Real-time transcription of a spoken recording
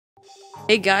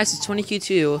Hey guys, it's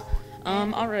 20Q2.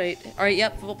 Alright,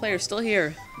 yep, football player still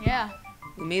here. Yeah.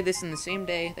 We made this in the same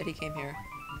day that he came here.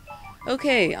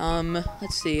 Okay,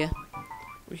 let's see.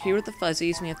 We're here with the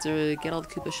fuzzies, and we have to get all the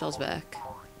koopa shells back.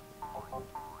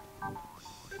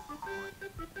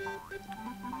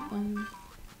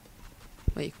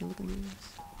 Wait, can you look at these?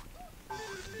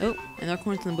 Oh, and they're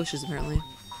corners in the bushes, apparently.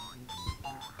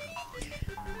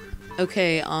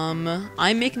 Okay, I'm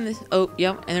making this. Oh,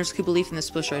 yep, and there's a koopa leaf in this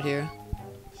bush right here.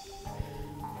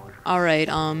 Alright,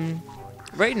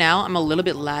 right now I'm a little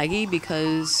bit laggy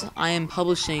because I am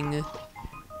publishing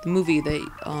the movie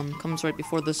that, comes right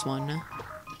before this one.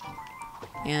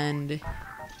 And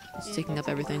it's taking up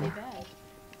everything. Really bad.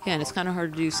 Yeah, and it's kind of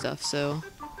hard to do stuff, so.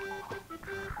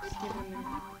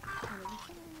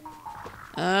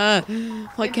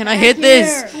 Why can't I hit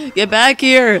this? Get back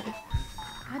here!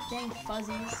 God dang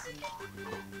fuzzies.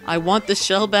 I want the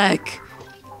shell back.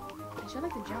 They should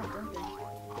like to jump, don't they?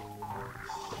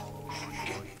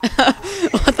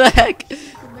 What the heck? They're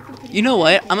looking pretty You know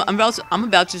what? bad. I'm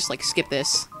about to just like skip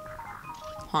this.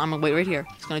 Hold on, I'm gonna wait right here.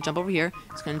 It's gonna jump over here.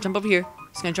 It's gonna jump over here.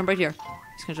 It's gonna jump right here.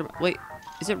 It's gonna jump. Wait,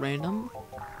 is it random?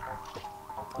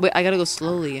 Wait, I gotta go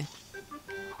slowly.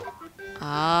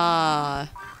 Ah,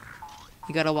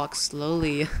 you gotta walk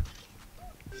slowly.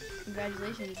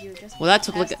 Congratulations, you just Well, that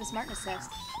took passed like the smartness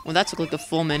test. well, that took like a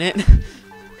full minute.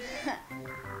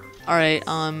 All right.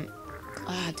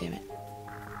 Damn it.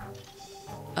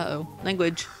 Uh-oh.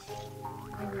 Language.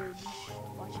 Language.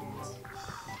 Watch it.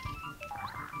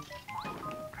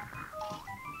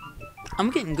 I'm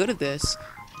getting good at this.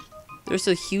 There's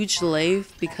a huge delay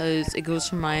because it goes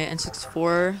from my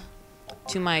N64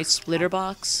 to my splitter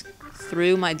box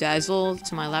through my Dazzle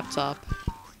to my laptop.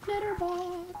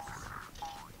 Glitterbox.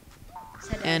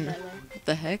 Said it And that way. what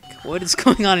the heck? What is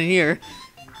going on in here?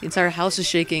 The entire house is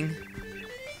shaking.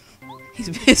 He's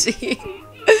busy.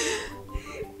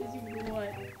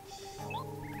 What?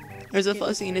 There's a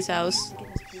fuzzy in his house.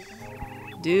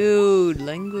 Dude,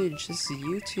 language. This is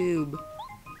YouTube.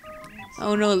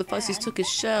 Oh no, the fuzzies took his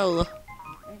shell.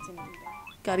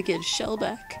 Gotta get his shell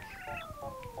back.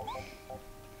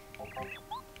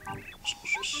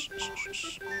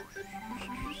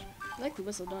 You like the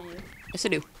whistle, don't you? Yes, I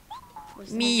do.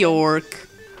 Whistle. New York.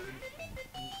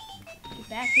 Get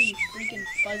back here, you freaking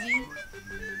fuzzy.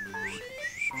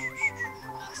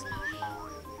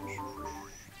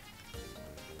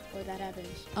 Or that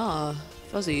happens. Ah,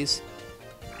 fuzzies.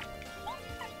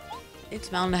 It's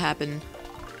bound to happen.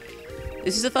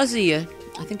 This is a fuzzy. I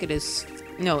think it is.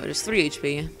 No, it is 3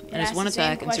 HP. And it's asked 1 the same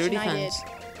attack and 0 question I defense.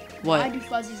 Why What? do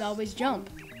fuzzies always jump?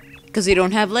 Because they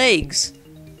don't have legs.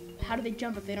 How do they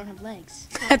jump if they don't have legs?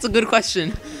 That's a good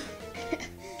question.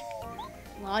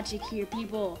 Logic here,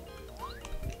 people.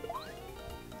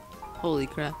 Holy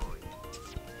crap.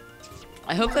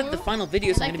 I hope that the final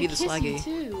video is not I'd going to be like this kiss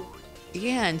you laggy. too.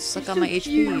 Yeah, and suck You're on my so HP.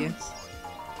 cute.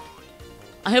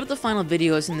 I hope the final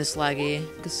video isn't this laggy.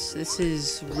 Because this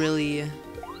is really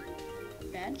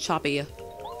Bad? choppy.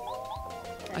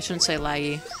 I shouldn't say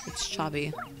laggy. It's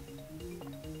choppy.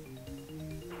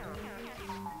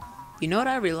 You know what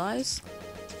I realized?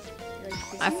 You like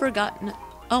kissing? I forgot.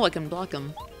 Oh, I can block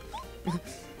him.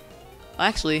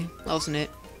 Actually, that wasn't it.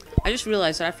 I just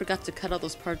realized that I forgot to cut out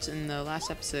those parts in the last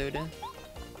episode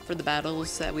for the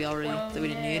battles that we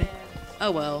didn't need. Oh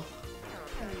well.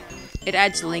 It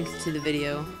adds length to the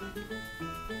video.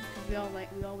 We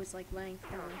always like length.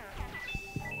 Don't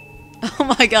we?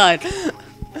 Oh my god.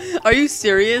 Are you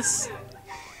serious?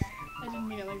 I didn't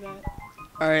mean it like that.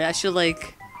 Alright, I should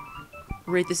like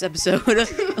rate this episode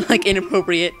like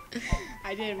inappropriate.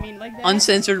 I didn't mean it like that.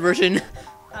 Uncensored version.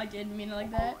 I didn't mean it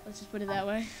like that. Let's just put it that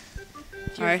way.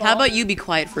 It's your Alright, how fault. about you be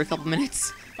quiet for a couple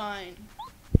minutes? Fine.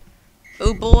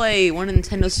 Oh boy, one of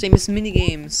Nintendo's famous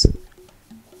minigames.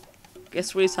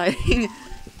 Guess where he's hiding?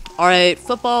 Alright,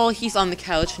 football, he's on the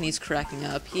couch and he's cracking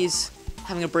up. He's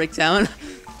having a breakdown.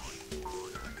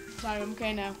 Sorry, I'm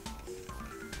okay now.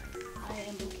 I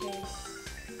am okay.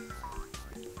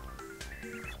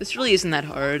 This really isn't that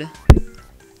hard.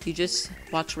 You just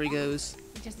watch where he goes.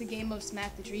 It's just a game of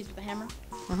smack the trees with a hammer.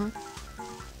 Uh-huh.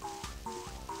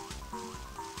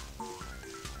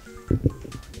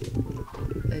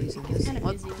 He's kinda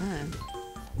What? busy.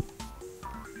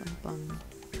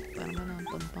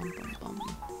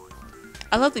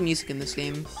 I love the music in this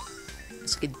game.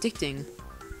 It's like addicting.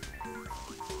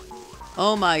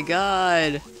 Oh my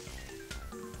god.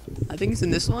 I think it's in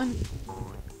this one.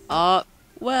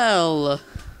 Well.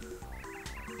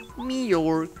 New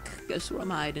York. Guess where I'm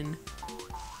hiding.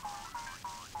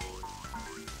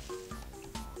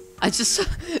 I just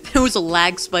there was a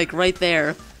lag spike right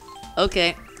there.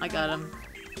 Okay, I got him.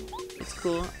 It's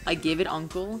cool. I gave it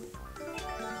uncle.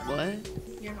 What?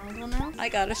 You're an uncle now? I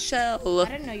got a shell. I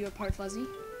didn't know you were part fuzzy.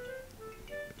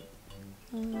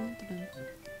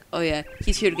 Oh yeah,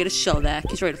 he's here to get his shell back.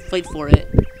 He's ready to fight for it.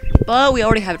 But we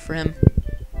already have it for him.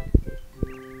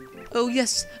 Oh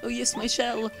yes, my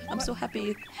shell. I'm so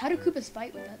happy. How do Koopas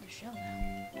fight without their shell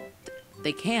now?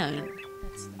 They can.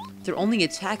 That's Their only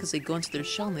attack is they go into their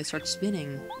shell and they start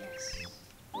spinning. yes.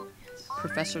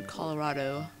 Professor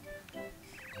Colorado.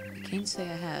 I can't say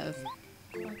I have.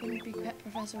 Why couldn't it be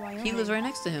Professor Wyoming? He lives right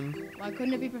next to him. Why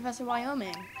couldn't it be Professor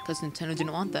Wyoming? Because Nintendo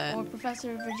didn't want that. Or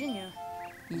Professor Virginia?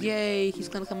 Yay, he's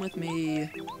gonna come with me.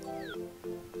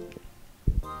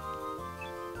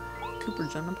 Cooper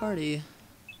joined the party.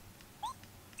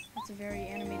 That's a very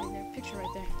animated picture right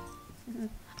there.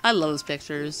 I love those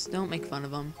pictures. Don't make fun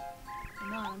of them. I'm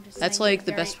not, I'm just That's saying like it's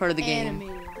the very best part of the game.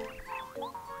 animated.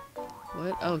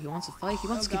 What? Oh, he wants to fight? He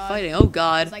wants Oh, to keep God. fighting. Oh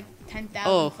god. It's like 10,000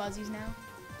 Oh. fuzzies now.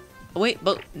 Oh, wait,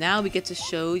 but now we get to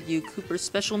show you Cooper's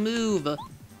special move.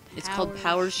 It's called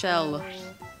Power Shell.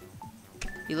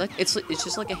 You like? It's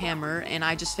just like a hammer, and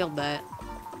I just failed that.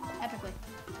 Epically.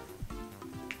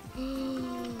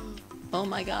 Oh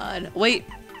my god. Wait,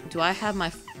 do I have my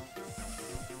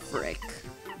frick?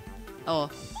 Oh,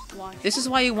 Why? this is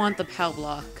why you want the POW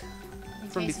block In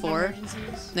from case of before.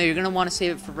 emergencies. No, you're gonna want to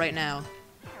save it for right now.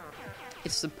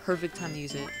 It's the perfect time to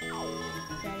use it.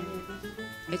 Daddy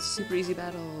It's a super easy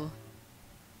battle.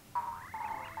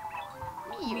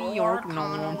 New York, no.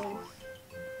 Connell.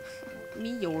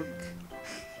 New York.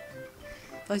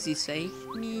 Fuzzy say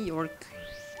New York.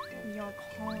 New York,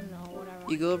 oh no, whatever.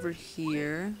 You go over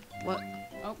here. What?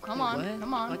 Oh, come Wait, on, what?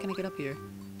 come on. Why can't I get up here?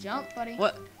 Jump, buddy.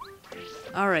 What?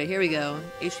 Alright, here we go.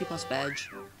 HP plus badge.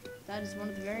 That is one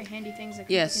of the very handy things that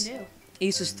Yes. can do. It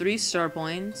uses 3 star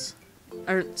points.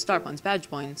 Or, star points, badge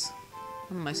points.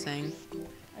 What am I saying?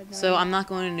 I have no So idea. I'm not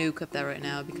going to equip that right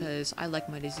now because I like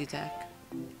my dizzy attack.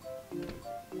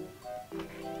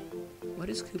 What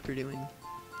is Cooper doing?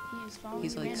 He is following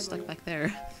He's you like stuck randomly. back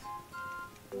there.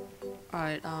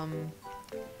 Alright,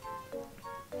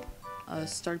 a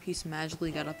star piece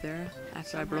magically got up there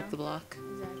after I broke the block.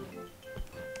 Exactly.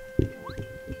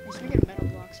 They should get a metal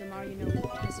block so Mario,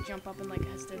 has to jump up and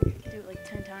has to do it like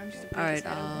 10 times to break Alright, his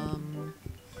head open.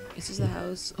 this is the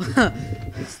house.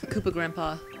 It's the Koopa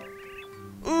Grandpa.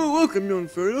 Oh, welcome, young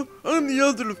fella. I'm the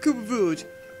elder of Koopa Village.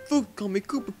 Folks call me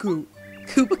Koopa Coot.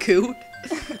 Koopa Coot?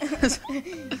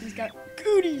 He's got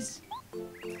cooties.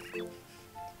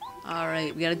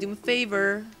 Alright, we gotta do him a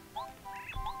favor.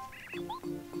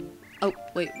 Oh,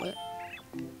 wait, what?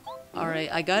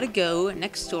 Alright, I gotta go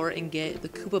next door and get the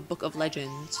Koopa Book of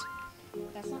Legends.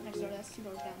 That's not next door, that's 2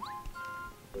 doors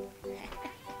down.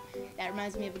 That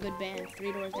reminds me of a good band,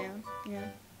 3 Doors Down. Yeah.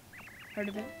 Heard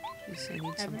of it? Yes, I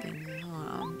need Ever?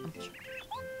 something.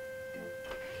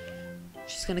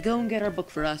 She's gonna go and get our book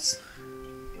for us.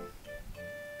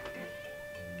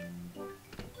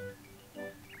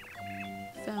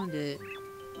 Found it.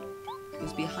 It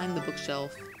was behind the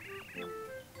bookshelf.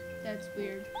 That's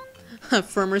weird.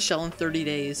 Firmer shell in 30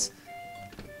 days.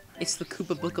 It's the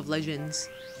Koopa Book of Legends.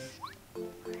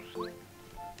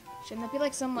 Shouldn't that be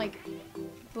like some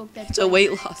book that's It's a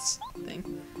weight loss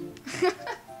thing.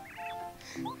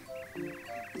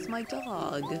 It's my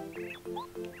dog.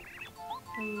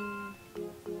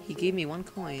 He gave me 1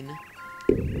 coin.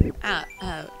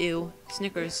 Ew.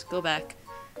 Snickers, go back.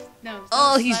 No. it's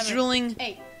Oh, not he's saliva. drooling.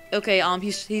 Hey, Okay,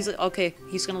 he's okay.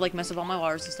 He's gonna mess up all my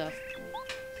wires and stuff.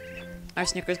 Alright,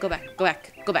 Snickers, go back. Go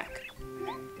back.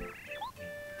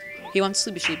 He wants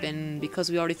Sleepy Sheep, and because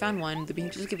we already found one, the bean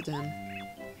just give it to him.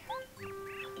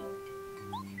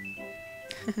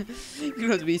 You don't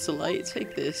have to be so light.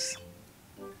 Take this.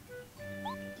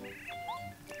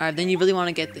 Alright, then you really want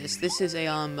to get this. This is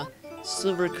a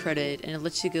silver credit, and it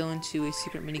lets you go into a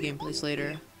secret minigame place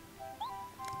later.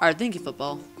 Alright, thank you,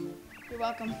 football. you're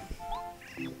welcome.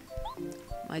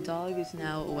 My dog is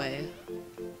now away.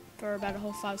 For about a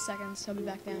whole 5 seconds. He'll be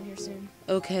back down here soon.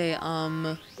 Okay,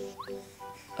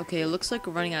 okay, it looks like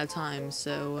we're running out of time,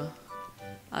 so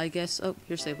I guess, oh,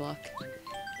 here's save block.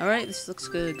 Alright, this looks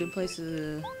good. Good place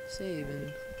to save,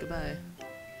 and goodbye.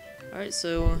 Alright,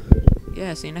 so,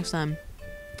 yeah, see you next time.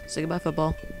 Say goodbye,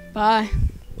 football. Bye.